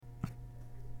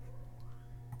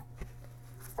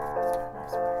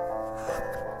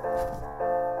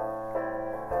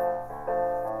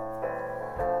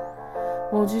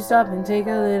Won't you stop and take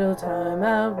a little time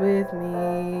out with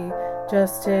me?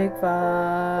 Just take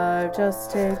 5,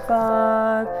 just take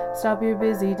 5. Stop your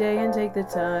busy day and take the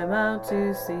time out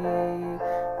to see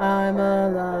I'm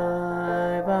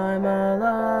alive, I'm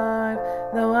alive.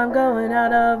 Though I'm going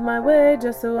out of my way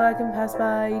just so I can pass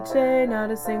by each day.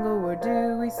 Not a single word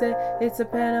do we say. It's a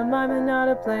pantomime and not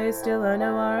a play. Still I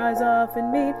know our eyes often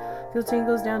meet. Feel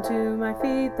tingles down to my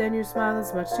feet. Then your smile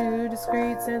is much too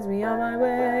discreet, sends me on my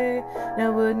way.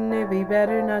 Now wouldn't it be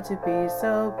better not to be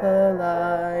so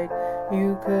polite?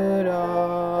 You could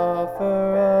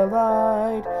offer a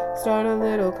light. Start a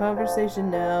little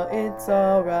conversation now, it's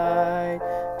alright.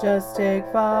 Just take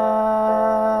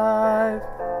 5.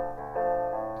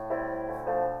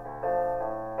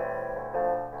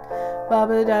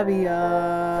 Baba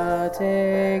Dabia,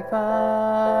 take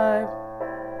 5.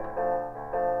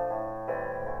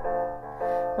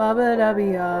 Baba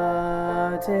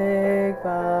Dabia, take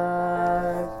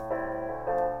 5.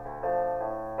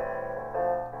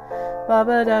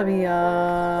 Baba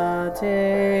Dabia,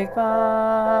 take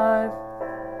 5.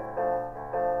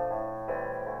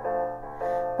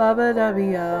 Baba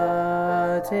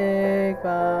Dabia, take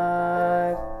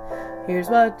 5. Here's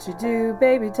what you do,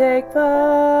 baby, take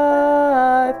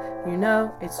 5. You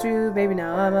know it's true, baby,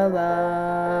 now I'm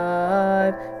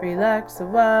alive. Relax a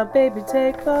while, baby,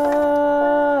 take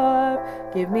 5.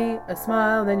 Give me a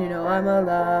smile, then you know I'm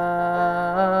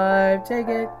alive. Take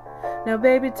it, now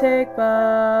baby, take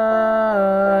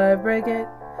 5. Break it,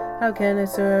 how can I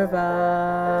survive,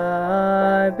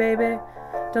 baby?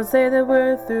 Don't say that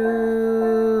we're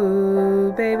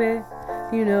through, baby.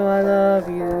 You know I love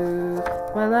you.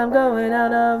 While I'm going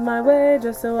out of my way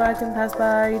just so I can pass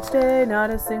by each day. Not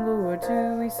a single word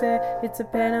do we say. It's a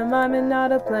pantomime and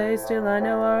not a play. Still I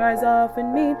know our eyes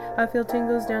often meet. I feel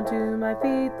tingles down to my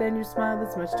feet. Then your smile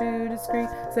that's much too discreet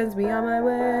sends me on my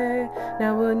way.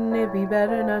 Now wouldn't it be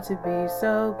better not to be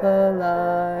so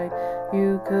polite?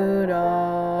 You could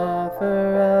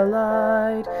offer a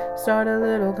light. Start a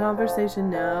little conversation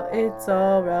now, it's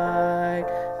alright.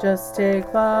 Just take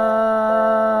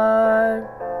 5.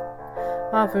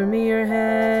 Offer me your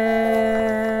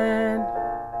hand.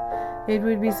 It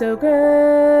would be so great.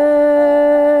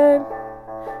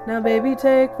 Now baby,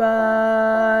 take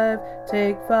 5.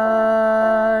 Take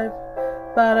 5.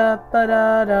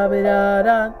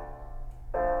 Ba-da-ba-da-da-ba-da-da.